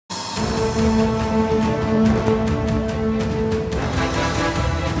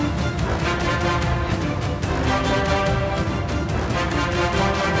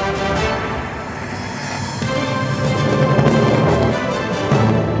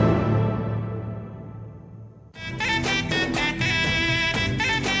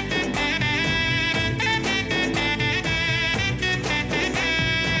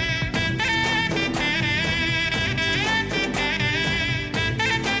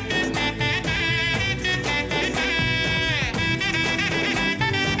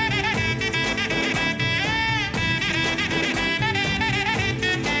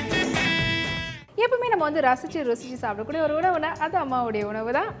வந்து ருசிச்சு சாப்பிடக்கூடிய ஒரு உணவுனா அது அம்மாவுடைய உணவு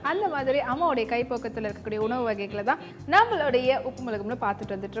தான். அந்த மாதிரி அம்மாவுடைய கைப்போக்கத்தில் இருக்கக்கூடிய உணவு வகைகளை தான் நம்மளுடைய உப்பு மிளகும்னு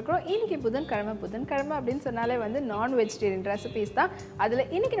பார்த்துட்டு வந்துட்டு இருக்கிறோம். இன்னைக்கு புதன்கிழமை அப்படின்னு சொன்னாலே வந்து நான் வெஜிடேரியன் ரெசிபீஸ் தான். அதில்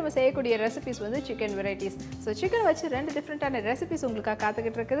இன்னைக்கு நம்ம செய்யக்கூடிய ரெசிபீஸ் வந்து சிக்கன் வெரைட்டிஸ். ஸோ சிக்கன் வச்சு 2 டிஃப்ரெண்ட்டான ரெசிபீஸ் உங்களுக்காக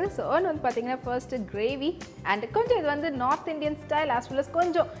காத்துக்கிட்டு இருக்குது. ஸோ ஒன்று வந்து பார்த்தீங்கன்னா ஃபர்ஸ்ட் கிரேவி அண்ட் கொஞ்சம் இது வந்து north Indian style as well as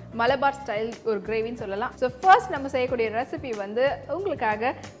கொஞ்சம் மலபார் ஸ்டைல் ஒரு கிரேவின்னு சொல்லலாம். ஸோ ஃபர்ஸ்ட் நம்ம செய்யக்கூடிய ரெசிபி வந்து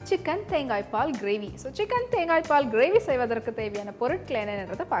உங்களுக்காக சிக்கன் தேங்காய் பால் கிரேவி. ஸோ சிக்கன் தேங்காய் பால் கிரேவி செய்வதற்கு தேவையான பொருட்கள்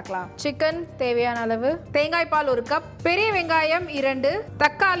என்னன்றதை பார்க்கலாம். சிக்கன் தேவையான அளவு, தேங்காய் பால் 1 கப், பெரிய வெங்காயம் 2,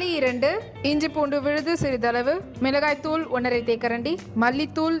 தக்காளி 2, இஞ்சி பூண்டு விழுது சிறிதளவு, மிளகாய் தூள் 1½ தேக்கரண்டி,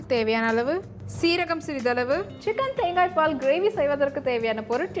 மல்லித்தூள் தேவையான அளவு, சீரகம் சிறிதளவு. சிக்கன் தேங்காய் பால் கிரேவி செய்வதற்கு தேவையான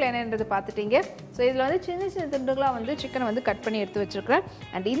பொருட்கள் என்னன்றது பார்த்துட்டீங்க. ஸோ இதில் வந்து சின்ன சின்ன துண்டுகளாக வந்து சிக்கனை வந்து கட் பண்ணி எடுத்து வச்சுருக்கிறேன்.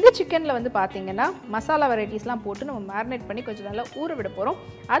 அண்ட் இந்த சிக்கனில் வந்து பார்த்தீங்கன்னா மசாலா வெரைட்டிஸ்லாம் போட்டு நம்ம மேரினேட் பண்ணி கொஞ்சம் நல்லா ஊற விட போகிறோம்.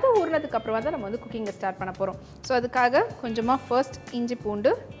 அது ஊறினதுக்கு அப்புறமா தான் நம்ம வந்து குக்கிங்கை ஸ்டார்ட் பண்ண போகிறோம். ஸோ அதுக்காக கொஞ்சமாக ஃபர்ஸ்ட் இஞ்சி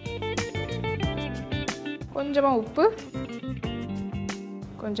பூண்டு, கொஞ்சமாக உப்பு,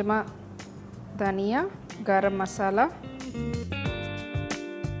 கொஞ்சமாக தனியா, கரம் மசாலா,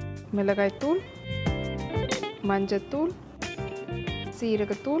 மிளகாய்த்தூள், மஞ்சத்தூள்,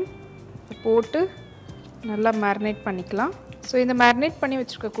 சீரகத்தூள் போட்டு நல்லா மேரினேட் பண்ணிக்கலாம். ஸோ இந்த மேரினேட் பண்ணி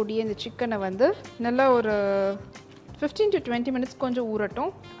வச்சுருக்கக்கூடிய இந்த சிக்கனை வந்து நல்லா ஒரு 15 to 20 மினிட்ஸ் கொஞ்சம்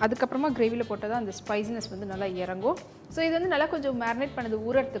ஊறட்டும். அதுக்கப்புறமா கிரேவியில் போட்டால் தான் அந்த ஸ்பைசினஸ் வந்து நல்லா இறங்கும். ஸோ இது வந்து நல்லா கொஞ்சம் மேரினேட் பண்ணது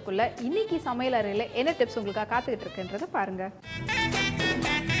ஊறத்துக்குள்ளே இன்றைக்கி சமையல் அறையில் என்ன டிப்ஸ் உங்களுக்காக காத்துக்கிட்டு இருக்குன்றதை பாருங்கள்.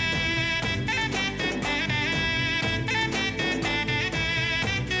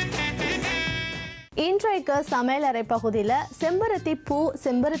 இன்றைக்கு சமையலறை பகுதியில் செம்பருத்தி பூ,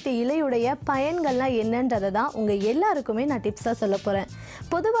 செம்பருத்தி இலையுடைய பயன்கள்லாம் என்னன்றதை தான் உங்கள் எல்லாருக்குமே நான் டிப்ஸாக சொல்ல போகிறேன்.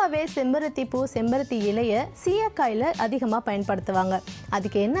 பொதுவாகவே செம்பருத்தி பூ, செம்பருத்தி இலையை சீயக்காயில் அதிகமாக பயன்படுத்துவாங்க.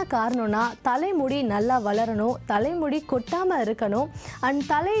 அதுக்கு என்ன காரணம்னா தலைமுடி நல்லா வளரணும், தலைமுடி கொட்டாமல் இருக்கணும், அண்ட்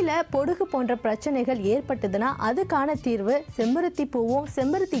தலையில் பொடுகு போன்ற பிரச்சனைகள் ஏற்பட்டதுன்னா அதுக்கான தீர்வு செம்பருத்தி பூவும்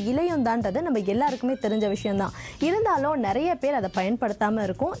செம்பருத்தி இலையும் தான்றது நம்ம எல்லாருக்குமே தெரிஞ்ச விஷயம்தான். இருந்தாலும் நிறைய பேர் அதை பயன்படுத்தாமல்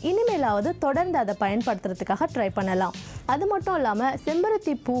இருக்கும். இனிமேலாவது தொடர்ந்து அதை பயன்படுத்துறதுக்காக ட்ரை பண்ணலாம். அது மட்டும் இல்லாமல்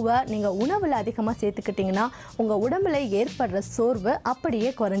செம்பருத்தி பூவை நீங்கள் உணவில் அதிகமாக சேர்த்துக்கிட்டிங்கன்னா உங்கள் உடம்புல ஏற்படுற சோர்வு அப்படியே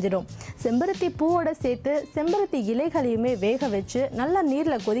குறைஞ்சிடும். செம்பருத்தி பூவோட சேர்த்து செம்பருத்தி இலைகளையுமே வேக வச்சு நல்லா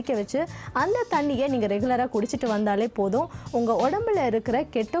நீரில் கொதிக்க வச்சு அந்த தண்ணியை நீங்கள் ரெகுலராக குடிச்சிட்டு வந்தாலே போதும். உங்கள் உடம்புல இருக்கிற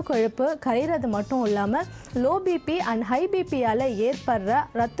கெட்ட கொழுப்பு கரைகிறது மட்டும் இல்லாமல் லோ பிபி அண்ட் ஹை பிபியால் ஏற்படுற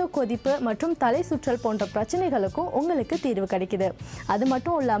ரத்த கொதிப்பு மற்றும் தலை சுற்றல் போன்ற பிரச்சனைகளுக்கும் உங்களுக்கு தீர்வு கிடைக்குது. அது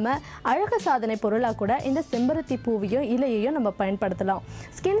மட்டும் இல்லாமல் அழகு சாதனை பொருளாக கூட இந்த செம்பருத்தி பூவையும் இலையையும் நம்ம பயன்படுத்தலாம்.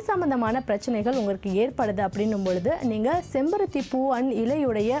 ஸ்கின் சம்பந்தமான பிரச்சனைகள் உங்களுக்கு ஏற்படுது அப்படின்னும் பொழுது நீங்கள் செம்பருத்தி பூ அண்ட்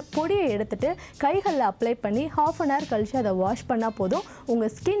இலையுடைய பொடியை எடுத்துட்டு கைகளில் அப்ளை பண்ணி 1/2 an hour கழிச்சு அதை வாஷ் பண்ணால் போதும்.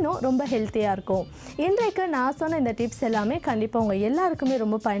 உங்கள் ஸ்கின்னும் ரொம்ப ஹெல்த்தியாக இருக்கும். இன்றைக்கு நான் சொன்ன இந்த டிப்ஸ் எல்லாமே கண்டிப்பாக உங்கள் எல்லாருக்குமே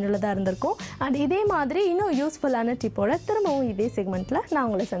ரொம்ப பயனுள்ளதாக இருந்திருக்கும். அண்ட் இதே மாதிரி இன்னும் யூஸ்ஃபுல்லான டிப்போட திரும்பவும் இதே செக்மெண்ட்டில் நான்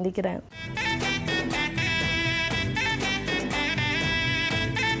உங்களை சந்திக்கிறேன்.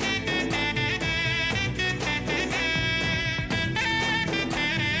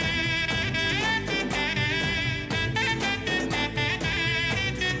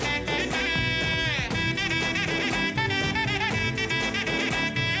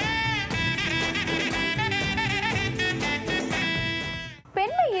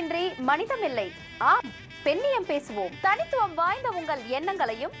 மனிதமில்லை, ஆம் பெண்ணியம் பேசுவோம். தனித்துவம் வாய்ந்த உங்கள்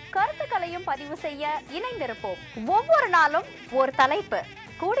எண்ணங்களையும் கருத்துக்களையும் பதிவு செய்ய இணைந்திருப்போம். ஒவ்வொரு நாளும் ஒரு தலைப்பு,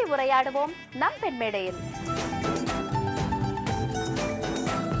 கூடி உரையாடுவோம் நம் பெண் மேடையில்.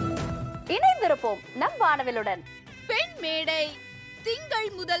 இணைந்திருப்போம் நம் வானவிலுடன். பெண் மேடை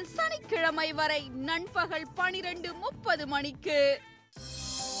திங்கள் முதல் சனிக்கிழமை வரை நண்பகல் 12:30 மணிக்கு.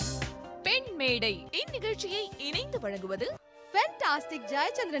 பெண் மேடை இந்நிகழ்ச்சியை இணைந்து வழங்குவது Fantastic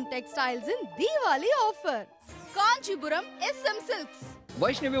Jayachandran Textiles in Diwali offer. Kanchipuram SM Silks.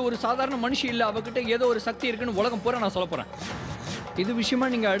 Vaishnavi ஒரு சாதாரண மனுஷி இல்ல, அவகிட்ட ஏதோ ஒரு சக்தி இருக்குன்னு உலகம் பூரா நான் சொல்ல போறேன். இது விஷயமா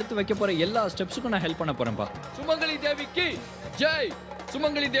நீங்க அடுத்து வைக்க போற எல்லா ஸ்டெப்ஸுக்கும் நான் ஹெல்ப் பண்ண போறேன்ப்பா. சுமங்கலி தேவிக்கு ஜெய்,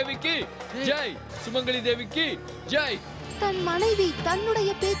 சுமங்கலி தேவிக்கு ஜெய், சுமங்கலி தேவிக்கு ஜெய். தன் மனைவி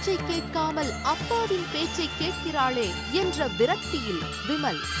தன்னுடைய பேச்சை கேட்காமல் அப்பாவின் பேச்சை கேட்கிறாளே என்ற விரக்தியில்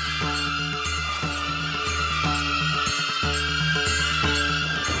விமல்.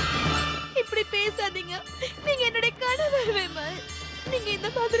 இப்படி பேசாதீங்க, நீங்க என்னுடைய கணவர் விமல். நீங்க இந்த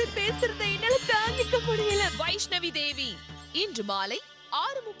மாதிரி பேசுறதை என்னால தாங்கிக்க முடியல. வைஷ்ணவி தேவி இன்று மாலை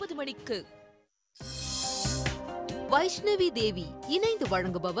 6:30 மணிக்கு. வைஷ்ணவி தேவி இணைந்து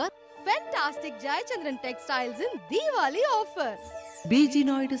வழங்குபவர் Fantastic Jayachandran Textiles in Diwali offer.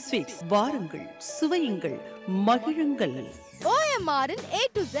 பீஜினாய்டு sweets, வாருங்கள், சுவையுங்கள், மகிழுங்கள். OM OMR in A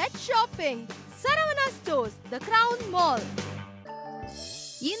to Z shopping. Saravana Stores, The Crown Mall.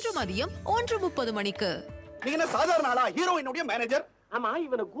 இன்று மதியம் 1:30 மணிக்கு. நீங்க என்ன சாதாரண ஆளா? ஹீரோயினுடைய மேனேஜர். ஆமா,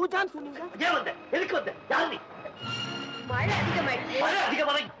 இவனை கூஜான்னு சொன்னீங்க. ஏன் வந்த? எதுக்கு வந்த? யாரு? மழை அதிகமாயிடுச்சு. மழை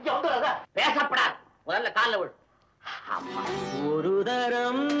அதிகமானா இங்க வந்துடாத. பேசப்படாத. முதல்ல கால்ல விடு. ஒரு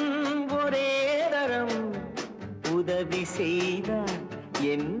தரம் ஒரே தரம் உதவி செய்தால்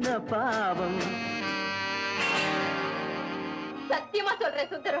என்ன பாவம்? சத்தியமா சொல்றேன்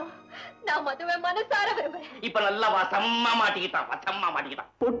சுந்தரம், நான் மதுவை மனசார விரும்புறேன். இப்ப நல்லா வசமா மாட்டிக்கிட்டான்.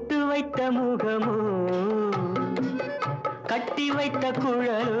 பொட்டு வைத்த முகமோ, கட்டி வைத்த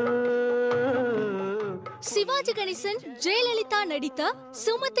குழலோ. சிவாஜி கணேசன், ஜெயலலிதா நடித்த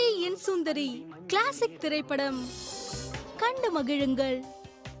சுமதி என் சுந்தரி கிளாசிக் திரைப்படம். கண்டு மகிழுங்கள்.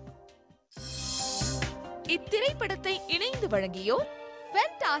 இத்திரைப்படத்தை இணைந்து வழங்கியோர்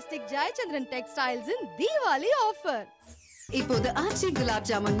Fantastic Jayachandran Textiles in Diwali offer. இப்போது ஆச்சி குலாப்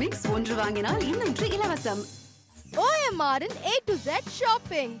ஜாமுன் மிக்ஸ் ஒன்று வாங்கினால் இன்னொன்று இலவசம். OMR in A to Z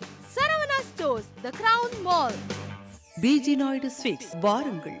shopping. Saravana Stores, The Crown Mall. பீஜினாய்டு sweets,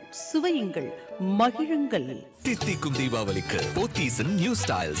 வாருங்கள், சுவையுங்கள், மகிழுங்கள். தித்திக்கும் தீபாவளிக்கு போத்தீஸின் நியூ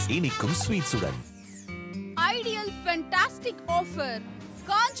ஸ்டைல்ஸ் இனிக்கும் ஸ்வீட்ஸுடன். Ideal Fantastic offer.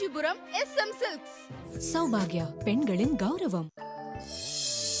 Kanchipuram SM Silks. சௌபாக்யா, பெண்களின் கௌரவம்.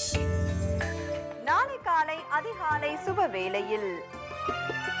 நாளை காலை அதிகாலை சுப வேளையில்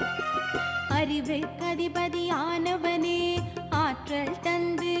அறிவுக்கு அதிபதியானவனே, ஆற்றல்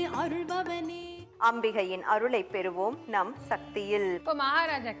தந்து அருள்பவனே. அம்பிகையின் அருளை பெறுவோம் நம் சக்தியில். இப்போ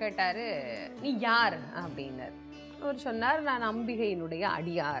மகாராஜா கேட்டாரு, நீ யார் அப்படின்னு. அவர் சொன்னார், நான் அம்பிகையினுடைய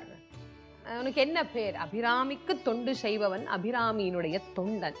அடியார். உனக்கு என்ன பேர்? அபிராமிக்கு தொண்டு செய்பவன், அபிராமியினுடைய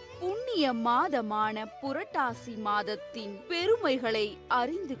தொண்டன். புண்ணிய மாதமான புரட்டாசி மாதத்தின் பெருமைகளை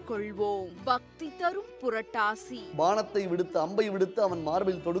அறிந்து கொள்வோம். பக்தி தரும் புரட்டாசி. பானத்தை விடுத்து, அம்பை விடுத்து அவன்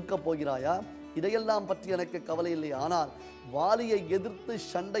மார்பில் தொடுக்க போகிறாயா? இதையெல்லாம் பற்றி எனக்கு கவலை இல்லை. ஆனால் வாலியை எதிர்த்து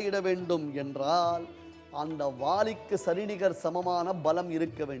சண்டையிட வேண்டும் என்றால் அந்த வாலிக்கு சரிநிகர் சமமான பலம்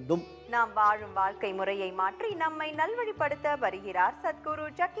இருக்க வேண்டும். நாம் வாழும் வாழ்க்கை முறையை மாற்றி நம்மை நல்வழிப்படுத்த வருகிறார் சத்குரு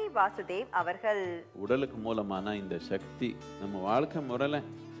ஜக்கி வாசுதேவ் அவர்கள். உடலுக்கு மூலமான இந்த சக்தி நம்ம வாழ்க்கை முறையில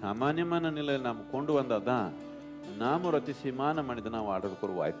சாமானியமான நிலையில் நாம் கொண்டு வந்தாதான் நாம் ஒரு அதிசயமான மனிதனா வாழ்றதுக்கு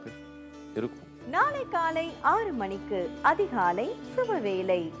ஒரு வாய்ப்பு இருக்கும். நாளை காலை 6 மணிக்கு அதிகாலை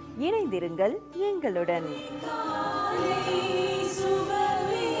சுபவேளை. இணைந்திருங்கள் எங்களுடன்.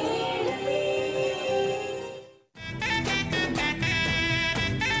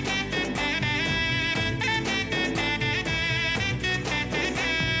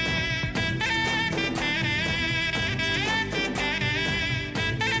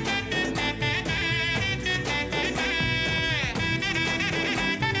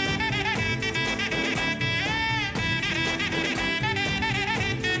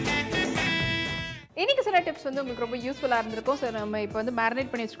 இன்னைக்கு சில டிப்ஸ் வந்து உங்களுக்கு ரொம்ப யூஸ்ஃபுல்லாக இருந்திருக்கும். ஸோ நம்ம இப்போ வந்து மேரினேட்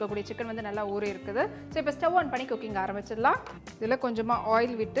பண்ணி வச்சுக்கக்கூடிய சிக்கன் வந்து நல்லா ஊறி இருக்குது. ஸோ இப்போ ஸ்டவ் ஆன் பண்ணி குக்கிங் ஆரம்பிச்சிடலாம். இதில் கொஞ்சமாக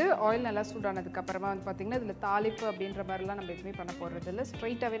ஆயில் விட்டு, ஆயில் நல்லா சூடானதுக்கப்புறமா வந்து பார்த்திங்கன்னா இதில் தாளிப்பு அப்படின்ற மாதிரிலாம் நம்ம எதுவுமே பண்ண போடுறது இல்லை.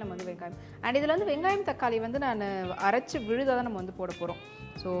 ஸ்ட்ரைட்டாகவே நம்ம வந்து வெங்காயம் அண்ட் இதில் வந்து வெங்காயம் தக்காளி வந்து நான் அரைச்சி விழுதாக தான் நம்ம வந்து போட போகிறோம்.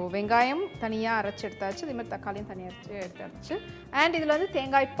 ஸோ வெங்காயம் தனியாக அரைச்சி எடுத்தாச்சு, இதே மாதிரி தக்காளியும் தனியாக எடுத்தாச்சு. அண்ட் இதில் வந்து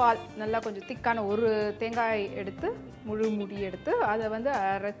தேங்காய் பால் நல்லா கொஞ்சம் திக்கான ஒரு தேங்காய் எடுத்து, முழு முடி எடுத்து அதை வந்து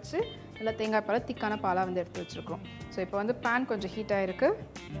அரைச்சி நல்லா தேங்காய் பால் திக்கான பாலாக வந்து எடுத்து வச்சுருக்கோம். ஸோ இப்போ வந்து பேன் கொஞ்சம் ஹீட் ஆகிருக்கு.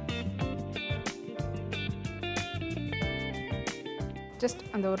 ஜஸ்ட்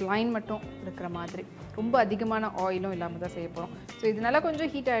அந்த ஒரு லைன் மட்டும் இருக்கிற மாதிரி, ரொம்ப அதிகமான ஆயிலும் இல்லாமல் தான் செய்ய போகிறோம். ஸோ இது நல்லா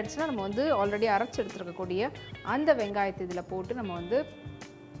கொஞ்சம் ஹீட் ஆகிடுச்சுன்னா நம்ம வந்து ஆல்ரெடி அரைச்சி எடுத்துருக்கக்கூடிய அந்த வெங்காயத்தை இதில் போட்டு நம்ம வந்து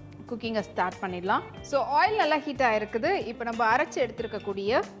குக்கிங்கை ஸ்டார்ட் பண்ணிடலாம். ஸோ ஆயில் நல்லா ஹீட் ஆகிருக்குது. இப்போ நம்ம அரைச்சி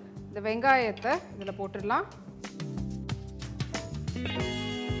எடுத்துருக்கக்கூடிய இந்த வெங்காயத்தை இதில் போட்டுடலாம்.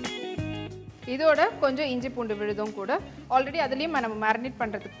 இதோட கொஞ்சம் இஞ்சி பூண்டு விழுதும் கூட ஆல்ரெடி அதுலேயும் நம்ம மேரினேட்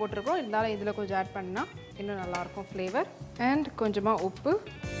பண்ணுறதுக்கு போட்டிருக்கோம். இருந்தாலும் இதில் கொஞ்சம் ஆட் பண்ணால் இன்னும் நல்லாயிருக்கும் ஃப்ளேவர். அண்ட் கொஞ்சமாக உப்பு,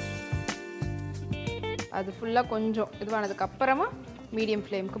 அது ஃபுல்லாக கொஞ்சம் இதுவானதுக்கப்புறமா மீடியம்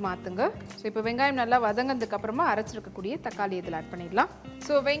ஃப்ளேமுக்கு மாற்றுங்க. ஸோ இப்போ வெங்காயம் நல்லா வதங்கினதுக்கப்புறமா அரைச்சிருக்கக்கூடிய தக்காளி இதில் ஆட் பண்ணிடலாம்.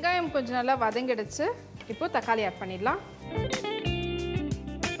 ஸோ வெங்காயம் கொஞ்சம் நல்லா வதங்கிடுச்சு. இப்போது தக்காளி ஆட் பண்ணிடலாம்.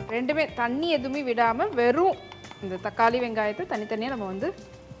 ரெண்டுமே தண்ணி எதுவுமே விடாமல் வெறும் இந்த தக்காளி வெங்காயத்தை தனித்தனியாக நம்ம வந்து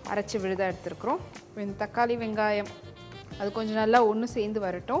அரைச்சி விழுதாக எடுத்துருக்குறோம். இந்த தக்காளி வெங்காயம் அது கொஞ்சம் நல்லா ஒன்று சேர்ந்து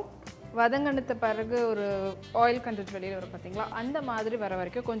வரட்டும். வதங்கினத்த பிறகு ஒரு ஆயில் கண்டென்ட் வெளியில் வரும் பார்த்தீங்களா, அந்த மாதிரி வர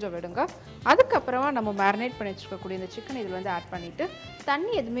வரைக்கும் கொஞ்சம் விடுங்க. அதுக்கப்புறமா நம்ம மேரினேட் பண்ணி வச்சுருக்கக்கூடிய இந்த சிக்கன் இதில் வந்து ஆட் பண்ணிவிட்டு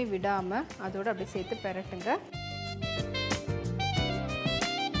தண்ணி எதுவுமே விடாமல் அதோடு அப்படியே சேர்த்து பெரட்டுங்க.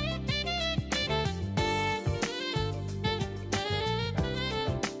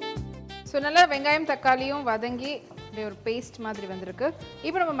 ஸோ நல்லா வெங்காயம் தக்காளியும் வதங்கி அப்படியே ஒரு பேஸ்ட் மாதிரி வந்திருக்கு.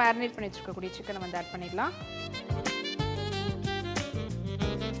 இப்போ நம்ம மேரினேட் பண்ணி வச்சுருக்கக்கூடிய சிக்கனை வந்து ஆட் பண்ணிடலாம்.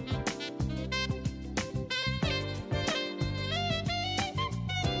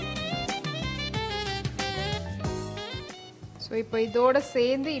 ஸோ இப்போ இதோட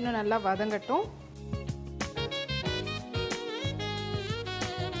சேர்ந்து இன்னும் நல்லா வதங்கட்டும்.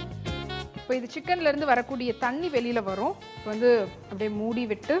 இப்போ இது சிக்கன்லேருந்து வரக்கூடிய தண்ணி வெளியில் வரும். இப்போ வந்து அப்படியே மூடி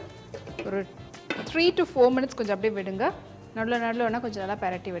விட்டு ஒரு 3 to 4 minutes கொஞ்சம் அப்படியே விடுங்க. நடுவில் வேணால் கொஞ்சம் நல்லா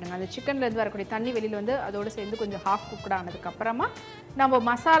பரட்டி விடுங்க. அந்த சிக்கன்லேருந்து வரக்கூடிய தண்ணி வெளியில் வந்து அதோடு சேர்ந்து கொஞ்சம் ஹாஃப் குக்ட் ஆனதுக்கப்புறமா நம்ம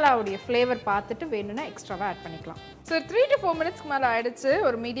மசாலாவுடைய ஃப்ளேவர் பார்த்துட்டு வேணும்னா எக்ஸ்ட்ராவாக ஆட் பண்ணிக்கலாம். ஸோ 3 to 4 minutesக்கு மேலே ஆகிடுச்சு.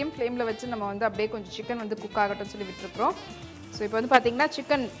 ஒரு மீடியம் ஃப்ளேமில் வச்சு நம்ம வந்து அப்படியே கொஞ்சம் சிக்கன் வந்து குக் ஆகட்டும்னு சொல்லி விட்டுருக்குறோம். ஸோ இப்போ வந்து பார்த்திங்கன்னா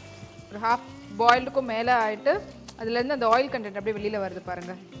சிக்கன் ஒரு ஹாஃப் பாயில்டுக்கும் மேலே ஆகிட்டு அதுலேருந்து அந்த ஆயில் கண்டென்ட் அப்படியே வெளியில் வருது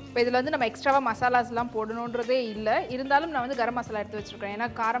பாருங்கள். இப்போ இதில் வந்து நம்ம எக்ஸ்ட்ராவாக மசாலாஸ்லாம் போடணுன்றதே இல்லை. இருந்தாலும் நான் வந்து கரம் மசாலா எடுத்து வச்சுருக்கேன். ஏன்னா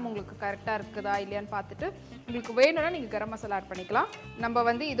காரம் உங்களுக்கு கரெக்டாக இருக்குதா இல்லையான்னு பார்த்துட்டு உங்களுக்கு வேணும்னா நீங்கள் கரம் மசாலா ஆட் பண்ணிக்கலாம். நம்ம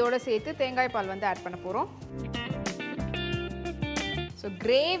வந்து இதோட சேர்த்து தேங்காய் பால் வந்து ஆட் பண்ண போகிறோம். ஸோ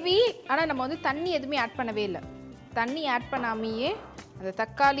கிரேவி, ஆனால் நம்ம வந்து தண்ணி எதுவுமே ஆட் பண்ணவே இல்லை. தண்ணி ஆட் பண்ணாமையே அந்த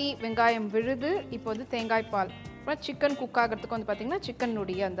தக்காளி வெங்காயம் விழுது. இப்போ வந்து தேங்காய் பால், அப்புறம் சிக்கன் குக் ஆகிறதுக்கு வந்து பார்த்திங்கன்னா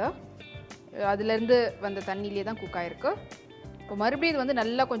சிக்கனுடைய அந்த அதுலேருந்து வந்த தண்ணியிலே தான் குக் ஆகிருக்கு. இப்போ மறுபடியும் இது வந்து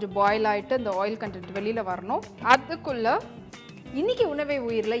நல்லா கொஞ்சம் பாயில் ஆகிட்டு அந்த ஆயில் கண்டென்ட் வெளியில் வரணும். அதுக்குள்ளே இன்றைக்கி உணவை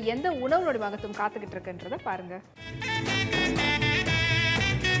உயிரில் எந்த உணவுடைய மகத்துவம் காத்துக்கிட்டு இருக்குன்றதை பாருங்கள்.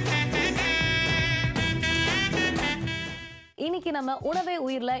 இன்னைக்கு நம்ம உணவே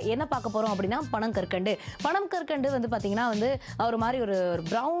உயிரில் என்ன பார்க்க போகிறோம் அப்படின்னா பனங்கற்கண்டு. பனங்கற்கண்டு வந்து பார்த்திங்கன்னா வந்து ஒரு மாதிரி ஒரு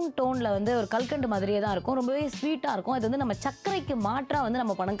ப்ரௌன் டோனில் வந்து ஒரு கல்கண்டு மாதிரியே தான் இருக்கும். ரொம்பவே ஸ்வீட்டாக இருக்கும். இது வந்து நம்ம சர்க்கரைக்கு மாற்றாக வந்து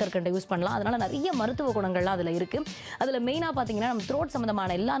நம்ம பனங்கற்கண்டை யூஸ் பண்ணலாம். அதனால் நிறைய மருத்துவ குணங்கள்லாம் அதில் இருக்குது. அதில் மெயினாக பார்த்திங்கன்னா நம்ம த்ரோட்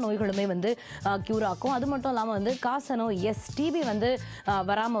சம்மந்தமான எல்லா நோய்களுமே வந்து க்யூர் ஆக்கும். அது மட்டும் இல்லாமல் வந்து காசநோய் டிபி வந்து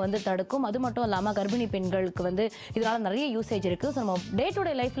வராமல் வந்து தடுக்கும். அது மட்டும் இல்லாமல் கர்ப்பிணி பெண்களுக்கு வந்து இதனால் நிறைய யூசேஜ் இருக்குது. ஸோ நம்ம டே டு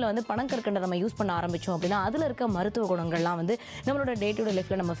டே லைஃப்பில் வந்து பனங்கற்கண்டை நம்ம யூஸ் பண்ண ஆரம்பித்தோம் அப்படின்னா அதில் இருக்க மருத்துவ குணங்கள்லாம் வந்து நம்மளோட டே டு டே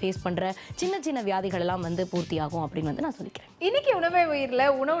லைஃப்ல நம்ம ஃபேஸ் பண்ற சின்ன சின்ன வியாதிகள் எல்லாம் வந்து பூர்த்தி ஆகும் அப்படின்னு வந்து நான் சொல்லிக்கிறேன். இன்னைக்கு உணவே உயிரில்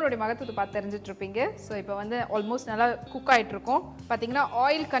உணவுடைய மகத்துவத்தை பார்த்து தெரிஞ்சுட்டு இருப்பீங்க. ஸோ இப்போ வந்து ஆல்மோஸ்ட் நல்லா குக் ஆகிட்டு இருக்கும். பார்த்தீங்கன்னா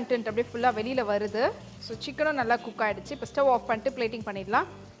ஆயில் கண்டென்ட் அப்படியே ஃபுல்லாக வெளியில் வருது. ஸோ சிக்கனும் நல்லா குக் ஆகிடுச்சு. இப்போ ஸ்டவ் ஆஃப் பண்ணிட்டு பிளேட்டிங் பண்ணிடலாம்.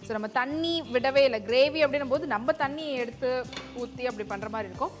 ஸோ நம்ம தண்ணி விடவே இல்லை. கிரேவி அப்படின்னும் போது நம்ம தண்ணியை எடுத்து ஊற்றி அப்படி பண்ணுற மாதிரி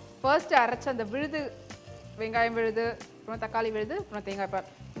இருக்கும். ஃபர்ஸ்ட் அரைச்ச அந்த விழுது, வெங்காயம் விழுது, அப்புறம் தக்காளி விழுது, அப்புறம் தேங்காய் பால்,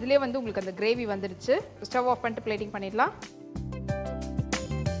 இதுலேயே வந்து உங்களுக்கு அந்த கிரேவி வந்துடுச்சு. ஸ்டவ் ஆஃப் பண்ணிட்டு பிளேட்டிங் பண்ணிடலாம்.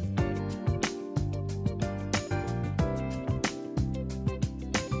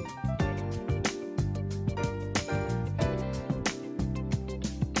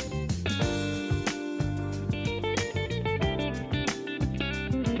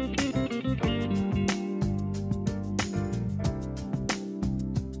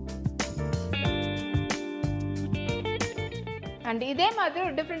 அண்ட் இதே மாதிரி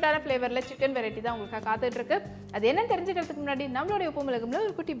ஒரு டிஃப்ரெண்டான ஃப்ளேவரில் சிக்கன் வெரைட்டி தான் உங்களுக்கு காத்துட்டு இருக்கு. அது என்னன்னு தெரிஞ்சுக்கிறதுக்கு முன்னாடி நம்மளுடைய உப்பு மிளகும்ல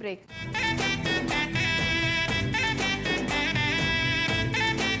ஒரு குட்டி பிரேக்.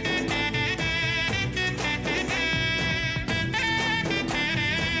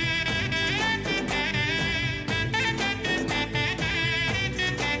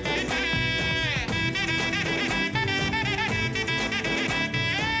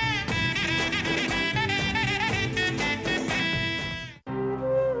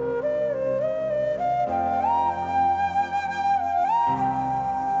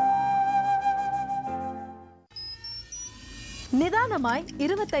 நிதானமாய்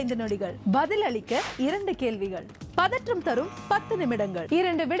 25 நொடிகள், பதில் அளிக்க 2 கேள்விகள், பதற்றம் தரும் 10 நிமிடங்கள்,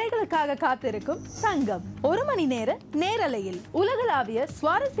 2 விடைகளுக்காக காத்திருக்கும் சங்கம், 1 மணி நேர நேரலையில் உலகளாவிய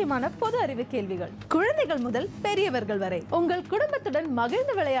சுவாரஸ்யமான பொது அறிவு கேள்விகள், குழந்தைகள் முதல் பெரியவர்கள் வரை உங்கள் குடும்பத்துடன்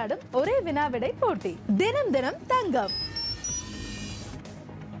மகிழ்ந்து விளையாடும் ஒரே வினாவிடை போட்டி. தினம் தினம் தங்கம்.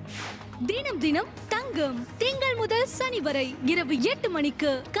 தினம் தினம் தங்கம் திங்கள் முதல் சனி வரை இரவு 8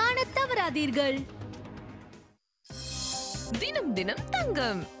 மணிக்கு காண தவறாதீர்கள். தினம் தினம்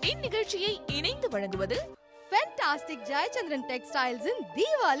தங்கம் இந்நிகழ்ச்சியை இணைந்து வழங்குவது ஃபேண்டாஸ்டிக் ஜெயச்சந்திரன் டெக்ஸ்டைல்ஸ் இன்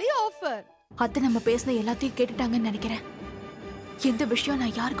தீபாவளி ஆஃபர். அத்தை நம்ம பேசின எல்லாத்தையும் கேட்டுட்டாங்கன்னு நினைக்கிறேன். எந்த விஷயம்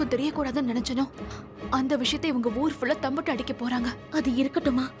நான் யாருக்கும் தெரியக்கூடாதுன்னு நினைச்சனோ அந்த விஷயத்தை இவங்க ஊர் ஃபுல்லா தம்பிட்டு அடிக்க போறாங்க. அது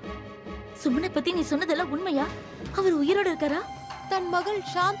இருக்கட்டுமா? சுமனை பத்தி நீ சொன்னதெல்லாம் உண்மையா? அவர் உயிரோட இருக்காரா? தன் மகள்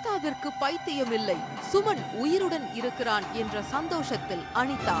சாந்தாவிற்கு பைத்தியம் இல்லை, சுமன் உயிருடன் இருக்கிறான் என்ற சந்தோஷத்தில்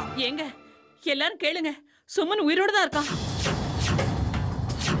அனிதா. ஏங்க எல்லாரும் கேளுங்க, சுமன் உயிரோட தான் இருக்கான்.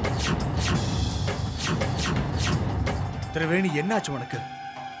 திரவேணி, என்னாச்சு உனக்கு?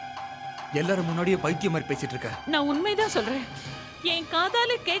 எல்லாரும் முன்னாடியே பைத்தியம் மாதிரி பேசிட்டு இருக்க. நான் உண்மைதான் சொல்றேன். என்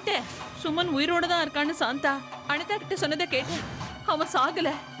காதால கேட்டேன், சுமன் உயிரோட தான் இருக்கான்னு சாந்தா அனிதா கிட்ட சொன்னதை கேட்டேன். அவன்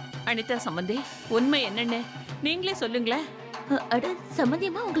சாகல. அனிதா சம்பந்தி, உண்மை என்னன்னு நீங்களே சொல்லுங்களேன். அட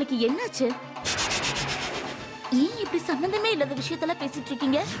சம்பந்தியமா, உங்களுக்கு என்னாச்சு? ஏன் இப்படி சம்பந்தமே இல்லாத விஷயத்தெல்லாம் பேசிட்டு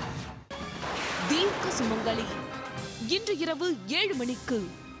இருக்கீங்க? தீர்க்க சுமங்கலி இன்று இரவு 7 மணிக்கு.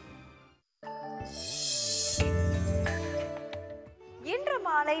 இன்று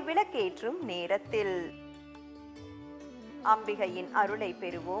மாலை விளக்கேற்றும் நேரத்தில் அம்பிகையின் அருளை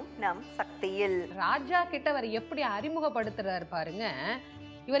பெறுவோம் நம் சக்தியில். ராஜா கிட்ட அவர் எப்படி அறிமுகப்படுத்துறாரு பாருங்க.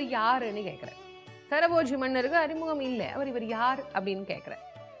 இவர் யாருன்னு கேட்கிறார். சரபோஜி மன்னருக்கு அறிமுகம் இல்லை. இவர் யார் அப்படின்னு கேட்கிறார்.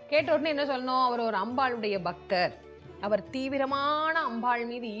 கேட்ட உடனே என்ன சொல்லணும்? அவர் ஒரு அம்பாளுடைய பக்தர். அவர் தீவிரமான அம்பாள்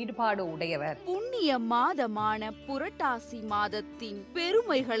மீது ஈடுபாடு உடையவர். புண்ணிய மாதமான புரட்டாசி மாதத்தின்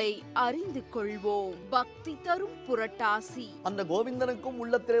பெருமைகளை அறிந்து கொள்வோம். பக்தி தரும் புரட்டாசி. அந்த கோவிந்தனுக்கும்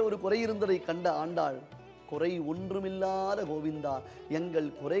உள்ளத்திலே ஒரு குறை இருந்ததை கண்ட ஆண்டாள், குறை ஒன்றுமில்லாத கோவிந்தா,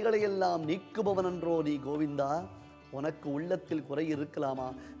 எங்கள் குறைகளை எல்லாம் நீக்குபவன் என்றோ நீ கோவிந்தா, உனக்கு உள்ளத்தில் குறை இருக்கலாமா?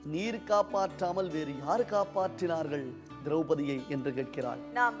 நீர் காப்பாற்றாமல் வேறு யார் காப்பாற்றினார்கள் திரௌபதியை என்று கேட்கிறாள்.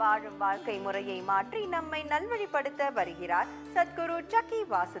 நாம் வாழும் வாழ்க்கை முறையை மாற்றி நம்மை நல்வழிப்படுத்த வருகிறார் சத்குரு சக்கி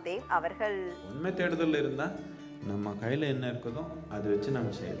வாசுதேவ் அவர்கள். உண்மை தேடுதல் இருந்தா நம்ம கையில என்ன இருக்குதோ அதை வச்சு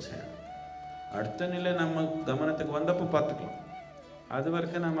நம்ம செயல் செய்யணும். அடுத்த நிலை நம்ம கவனத்துக்கு வந்தப்போ பார்த்துக்கலாம். அது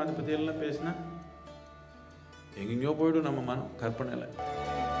வரைக்கும் நம்ம அதை பத்தி எல்லாம் பேசினா எங்கெங்கயோ போயிடும் நம்ம மனம் கற்பனையில.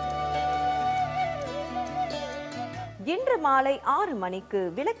 இன்று மாலை 6 மணிக்கு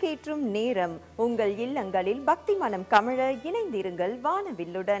விளக்கேற்றும் நேரம். உங்கள் இல்லங்களில் பக்தி மனம் கமழ இணைந்திருங்கள்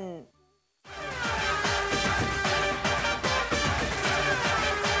வானவில்லுடன்.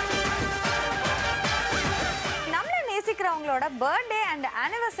 நம்மள நேசிக்கிறவங்களோட பர்த்டே அண்ட்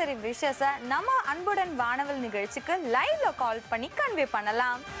ஆனிவர்சரி விஷஸை நம்ம அன்புடன் வானவில் நிகழ்ச்சிக்கு லைவ்ல கால் பண்ணி கன்வே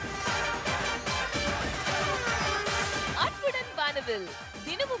பண்ணலாம். அன்புடன் வானவில்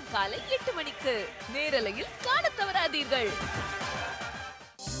தினமும் காலை 8 மணிக்கு நேரலையில் காண தவறாதீர்கள்.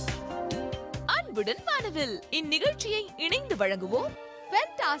 அன்புடன் வானவில் இந்நிகழ்ச்சியை இணைந்து வழங்குவோம்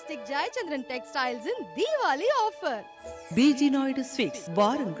Fantastic Jayachandran Textiles in Diwali offer. பீஜினாய்டு sweets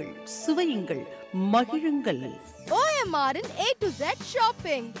வாருங்கள், சுவையுங்கள், மகிழுங்கள். OMR in A to Z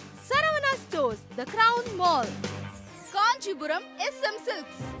shopping. Saravana Stores, The Crown Mall. Kanchipuram SM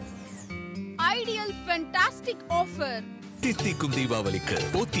Silks. Ideal fantastic offer. தித்திக்கும் தீபாவளிக்கு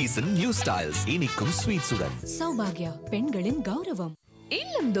போத்தீசன் நியூ ஸ்டைல்ஸ் இனிக்கும் ஸ்வீட்ஸுடன். சௌபாகியா பெண்களின் கௌரவம்.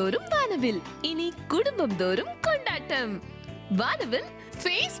 இல்லம்தோறும் வானவில், இனி குடும்பம் தோறும் கொண்டாட்டம். வானவில்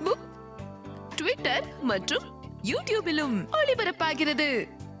Facebook, Twitter மற்றும் யூடியூபிலும் ஒளிபரப்பாகிறது.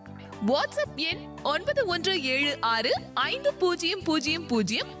 வாட்ஸ்அப் எண்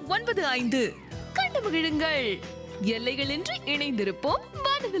 9176500095. கண்டு மகிழுங்கள். எல்லைகளின்றி இணைந்திருப்போம்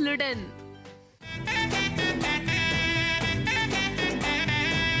வானவிலுடன்.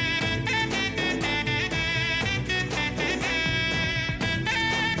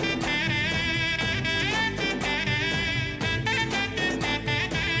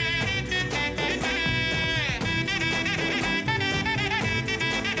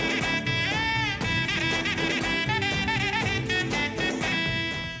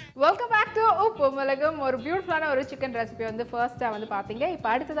 வெல்கம் பேக் டு உப்பும் மிளகும். ஒரு பியூட்டிஃபுல்லான ஒரு சிக்கன் ரெசிபி வந்து ஃபர்ஸ்ட்டாக வந்து பார்த்தீங்க. இப்போ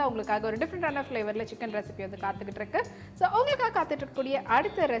அடுத்ததாக உங்களுக்காக ஒரு டிஃப்ரெண்டான ஃப்ளேவரில் சிக்கன் ரெசிபி வந்து காத்துக்கிட்டு இருக்கு. ஸோ உங்களுக்காக காத்துட்டு இருக்கக்கூடிய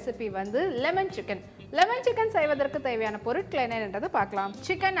அடுத்த ரெசிபி வந்து லெமன் சிக்கன். லெமன் சிக்கன் செய்வதற்கு தேவையான பொருட்கள் என்னன்றதை பார்க்கலாம்.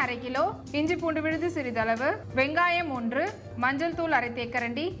 சிக்கன் 1/2 கிலோ, இஞ்சி பூண்டு விழுது சிறிதளவு, வெங்காயம் 1, மஞ்சள் தூள் 1/2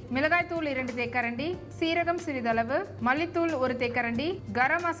 தேக்கரண்டி, மிளகாய் தூள் 2 தேக்கரண்டி, சீரகம் சிறிதளவு, மல்லித்தூள் 1 தேக்கரண்டி,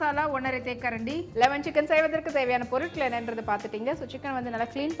 கரம் மசாலா 1/2 தேக்கரண்டி. லெமன் சிக்கன் செய்வதற்கு தேவையான பொருட்கள் என்னன்றதை பார்த்துட்டீங்க. ஸோ சிக்கன் வந்து நல்லா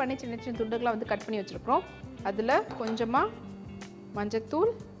க்ளீன் பண்ணி சின்ன சின்ன துண்டுகளாக வந்து கட் பண்ணி வச்சுருக்கிறோம். அதில் கொஞ்சமாக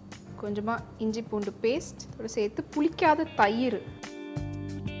மஞ்சத்தூள், கொஞ்சமாக இஞ்சி பூண்டு பேஸ்ட் சேர்த்து புளிக்காத தயிர்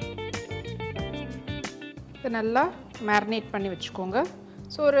இதை நல்லா மேரினேட் பண்ணி வச்சுக்கோங்க.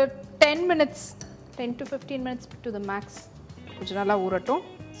 ஸோ ஒரு 10 minutes 10 to 15 minutes to the maths கொஞ்சம் நல்லா ஊறட்டும்.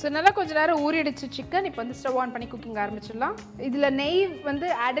 ஸோ நல்லா கொஞ்சம் நேரம் ஊறிடுச்சு சிக்கன். இப்போ வந்து ஸ்டவ் ஆன் பண்ணி குக்கிங் ஆரம்பிச்சிடலாம். இதில் நெய் வந்து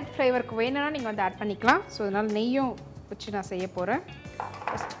ஆடட் ஃப்ளேவருக்கு வேணும்னா நீங்கள் வந்து ஆட் பண்ணிக்கலாம். ஸோ அதனால் நெய்யும் வச்சு நான் செய்ய போகிறேன்.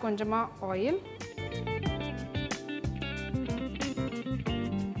 ஃபஸ்ட் கொஞ்சமாக ஆயில்,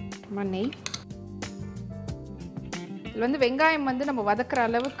 நெய். இதில் வந்து வெங்காயம் வந்து நம்ம வதக்குற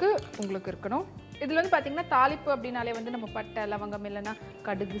அளவுக்கு உங்களுக்கு இருக்கணும். இதில் வந்து பார்த்திங்கன்னா தாளிப்பு அப்படின்னாலே வந்து நம்ம பட்டை லவங்கம் இல்லைன்னா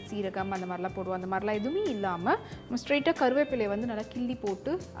கடுகு சீரகம் அந்த மாதிரிலாம் போடுவோம். அந்த மாதிரிலாம் எதுவுமே இல்லாமல் நம்ம ஸ்ட்ரெயிட்டாக கருவேப்பிலையை வந்து நல்லா கிள்ளி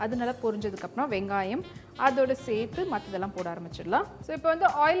போட்டு அது நல்லா பொரிஞ்சதுக்கப்புறம் வெங்காயம் அதோடு சேர்த்து மற்றதெல்லாம் போட ஆரம்பிச்சிடலாம். ஸோ இப்போ வந்து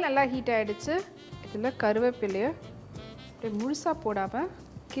ஆயில் நல்லா ஹீட் ஆகிடுச்சு. இதில் கருவேப்பிலையை அப்படியே முழுசாக போடாமல்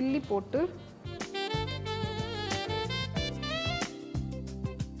கிள்ளி போட்டு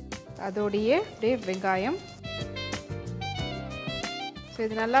அதோடையே அப்படியே வெங்காயம். ஸோ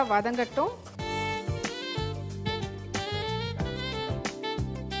இது நல்லா வதங்கட்டும்.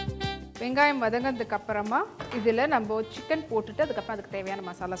 வெங்காயம் வதங்கினதுக்கு அப்புறமா இதில் நம்ம சிக்கன் போட்டுட்டு அதுக்கப்புறம் அதுக்கு தேவையான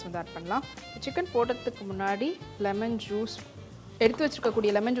மசாலாஸ் வந்து ஆட் பண்ணலாம். சிக்கன் போடுறதுக்கு முன்னாடி லெமன் ஜூஸ் எடுத்து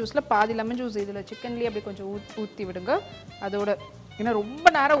வச்சுருக்கக்கூடிய லெமன் ஜூஸில் பாதி லெமன் ஜூஸ் இதில் சிக்கன்லேயே அப்படி கொஞ்சம் ஊற்றி விடுங்க. அதோட ஏன்னா ரொம்ப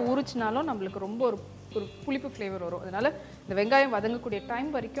நேரம் ஊறிச்சினாலும் நம்மளுக்கு ரொம்ப ஒரு புளிப்பு ஃப்ளேவர் வரும். அதனால் இந்த வெங்காயம் வதங்கக்கூடிய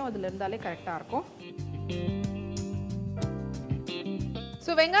டைம் வரைக்கும் அதில் இருந்தாலே கரெக்டாக இருக்கும்.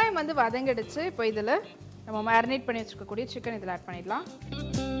 ஸோ வெங்காயம் வந்து வதங்கிடுச்சு. இப்போ இதில் நம்ம மேரினேட் பண்ணி வச்சுருக்கக்கூடிய சிக்கன் இதில் ஆட் பண்ணிடலாம்.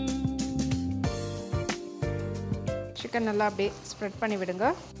 சிக்கன் நல்லா அப்படியே ஸ்ப்ரெட் பண்ணி விடுங்க.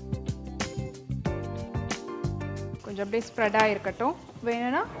 கொஞ்சம் அப்படியே ஸ்ப்ரெட்டாக இருக்கட்டும்.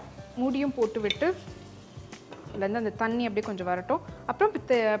 வேணும்னா மூடியும் போட்டு விட்டு அதுலேருந்து அந்த தண்ணி அப்படியே கொஞ்சம் வரட்டும். அப்புறம்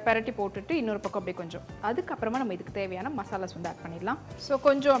பெரட்டி போட்டுட்டு இன்னொரு பக்கம் அப்படியே கொஞ்சம் அதுக்கப்புறமா நம்ம இதுக்கு தேவையான மசாலாஸ் வந்து ஆட் பண்ணிடலாம். ஸோ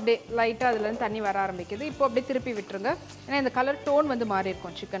கொஞ்சம் அப்படியே லைட்டாக அதுலேருந்து தண்ணி வர ஆரம்பிக்குது. இப்போ அப்படியே திருப்பி விட்டுருங்க. ஏன்னா இந்த கலர் டோன் வந்து மாறி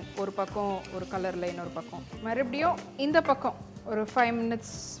இருக்கும். சிக்கன் ஒரு பக்கம் ஒரு கலரில் இன்னொரு பக்கம் மறுபடியும் இந்த பக்கம் ஒரு 5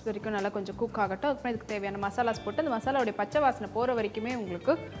 மினிட்ஸ் வரைக்கும் நல்லா கொஞ்சம் குக் ஆகட்டும். அதுக்கப்புறம் இதுக்கு தேவையான மசாலாஸ் போட்டு அந்த மசாலாவுடைய பச்சை வாசனை போகிற வரைக்குமே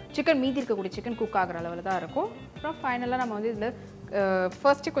உங்களுக்கு சிக்கன் மீதி இருக்கக்கூடிய சிக்கன் குக் ஆகிற அளவில் தான் இருக்கும். அப்புறம் ஃபைனலாக நம்ம வந்து இதில்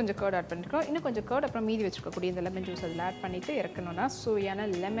ஃபர்ஸ்ட்டு கொஞ்சம் கர்ட் ஆட் பண்ணியிருக்கோம். இன்னும் கொஞ்சம் கர்ட் அப்புறம் மீதி வச்சுருக்கக்கூடிய இந்த லெமன் ஜூஸ் அதில் ஆட் பண்ணிவிட்டு இறக்கணும்னா சுவையான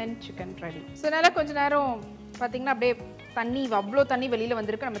லெமன் சிக்கன் ரெடி. ஸோ நல்லா கொஞ்சம் நேரம் பார்த்திங்கன்னா அப்படியே தண்ணி அவ்வளோ தண்ணி வெளியில்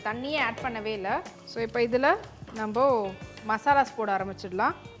வந்திருக்கு. நம்ம தண்ணியே ஆட் பண்ணவே இல்லை. ஸோ இப்போ இதில் நம்ம மசாலாஸ் போட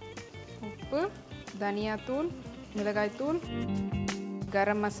ஆரம்பிச்சிடலாம். உப்பு, தனியாத்தூள், மிளகாய்த்தூள்,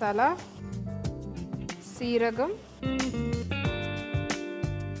 கரம் மசாலா, சீரகம்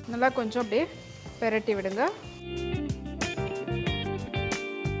நல்லா கொஞ்சம் அப்படியே பெரட்டி விடுங்க.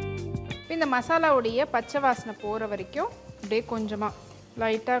 இந்த மசாலாவுடைய பச்சை வாசனை போகிற வரைக்கும் அப்படியே கொஞ்சமாக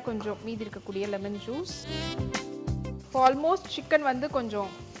லைட்டாக கொஞ்சம் மீதி இருக்கக்கூடிய லெமன் ஜூஸ். ஆல்மோஸ்ட் சிக்கன் வந்து கொஞ்சம்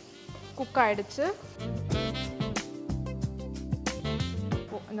குக் ஆகிடுச்சு.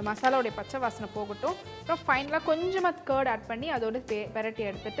 இந்த மசாலாவுடைய பச்சை வாசனை போகட்டும். அப்புறம் ஃபைனலாக கொஞ்சமாக கர்ட் ஆட் பண்ணி அதோட பெரட்டி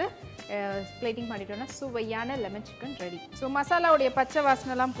எடுத்துட்டு பிளேட்டிங் பண்ணிட்டோன்னா சுவையான லெமன் சிக்கன் ரெடி. ஸோ மசாலாவுடைய பச்சை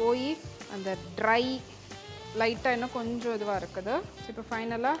வாசனைலாம் போய் அந்த ட்ரை லைட்டாக இன்னும் கொஞ்சம் இதுவாக இருக்குது. ஸோ இப்போ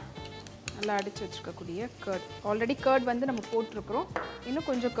ஃபைனலாக நல்லா அடித்து வச்சுருக்கக்கூடிய கர்ட். ஆல்ரெடி கர்ட் வந்து நம்ம போட்டிருக்கிறோம். இன்னும்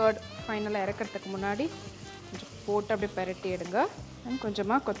கொஞ்சம் கர்ட் ஃபைனலாக இறக்கிறதுக்கு முன்னாடி கொஞ்சம் போட்டு அப்படியே பெரட்டி எடுங்க. அண்ட்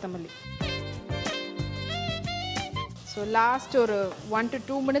கொஞ்சமாக கொத்தமல்லி. ஸோ லாஸ்ட் ஒரு 1 to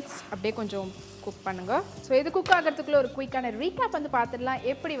 2 மினிட்ஸ் அப்படியே கொஞ்சம் குக் பண்ணுங்கள். ஸோ இது குக் ஆகிறதுக்குள்ள ஒரு குயிக்கான ரீகேப் வந்து பார்த்துடலாம்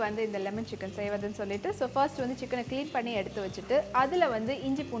எப்படி வந்து இந்த லெமன் சிக்கன் செய்வதுன்னு சொல்லிட்டு. ஸோ ஃபர்ஸ்ட் வந்து சிக்கனை க்ளீன் பண்ணி எடுத்து வச்சுட்டு அதில் வந்து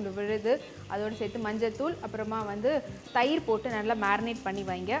இஞ்சி பூண்டு விழுது அதோடு சேர்த்து மஞ்சள் தூள் அப்புறமா வந்து தயிர் போட்டு நல்லா மேரினேட் பண்ணி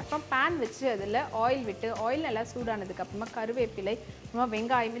வைங்க. அப்புறம் பேன் வச்சு அதில் ஆயில் விட்டு ஆயில் நல்லா சூடானதுக்கப்புறமா கருவேப்பிலை அப்புறமா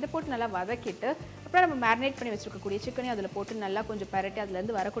வெங்காயம் இதை போட்டு நல்லா வதக்கிட்டு அப்புறம் நம்ம மேரினேட் பண்ணி வச்சுருக்கக்கூடிய சிக்கனையும் அதில் போட்டு நல்லா கொஞ்சம் பரட்டி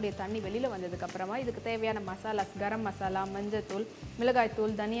அதுலேருந்து வரக்கூடிய தண்ணி வெளியில் வந்ததுக்கப்புறமா இதுக்கு தேவையான மசாலாஸ் கரம் மசாலா, மஞ்சள் தூள்,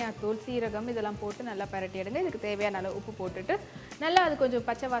 மிளகாய்த்தூள், தனியாத்தூள், சீரகம் இதெல்லாம் போட்டு நல்லா பரட்டி எடுங்க. இதுக்கு தேவையான அளவு உப்பு போட்டுட்டு நல்லா அது கொஞ்சம்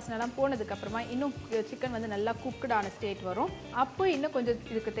பச்சை வாசனைலாம் போனதுக்கப்புறமா இன்னும் சிக்கன் வந்து நல்லா குக்குடான ஸ்டேட் வரும். அப்போ இன்னும் கொஞ்சம்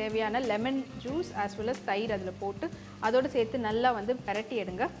இதுக்கு தேவையான lemon juice as well as தயிர் அதில் போட்டு அதோடு சேர்த்து நல்லா வந்து பரட்டி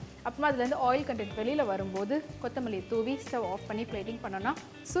எடுங்க. அப்புறமா அதுலேருந்து ஆயில் கண்டென்ட் வெளியில் வரும்போது கொத்தமல்லி தூவி ஸ்டவ் ஆஃப் பண்ணி பிளேட்டிங் பண்ணோன்னா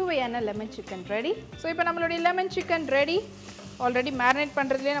சுவையான லெமன் சிக்கன் ரெடி. ஸோ இப்போ நம்மளுடைய lemon chicken ready. Already marinate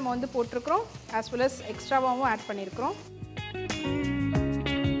பண்ணுறதுலேயே நம்ம வந்து போட்டிருக்கிறோம் ஆஸ் வெல் அஸ் எக்ஸ்ட்ராவாகவும் ஆட் பண்ணியிருக்கிறோம்.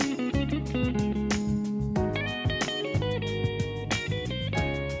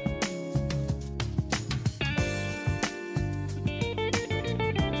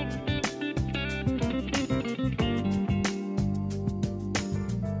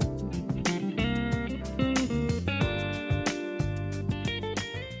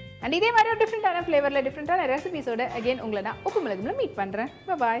 அண்ட் இதே மாதிரி ஒரு டிஃப்ரெண்டான ஃப்ளேவரில் டிஃப்ரெண்டான ரெசிபிஸோட அகைன் உங்களை நான் உப்பு மிளகுல மீட் பண்ணுறேன்.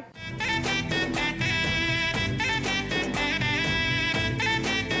 பாய்.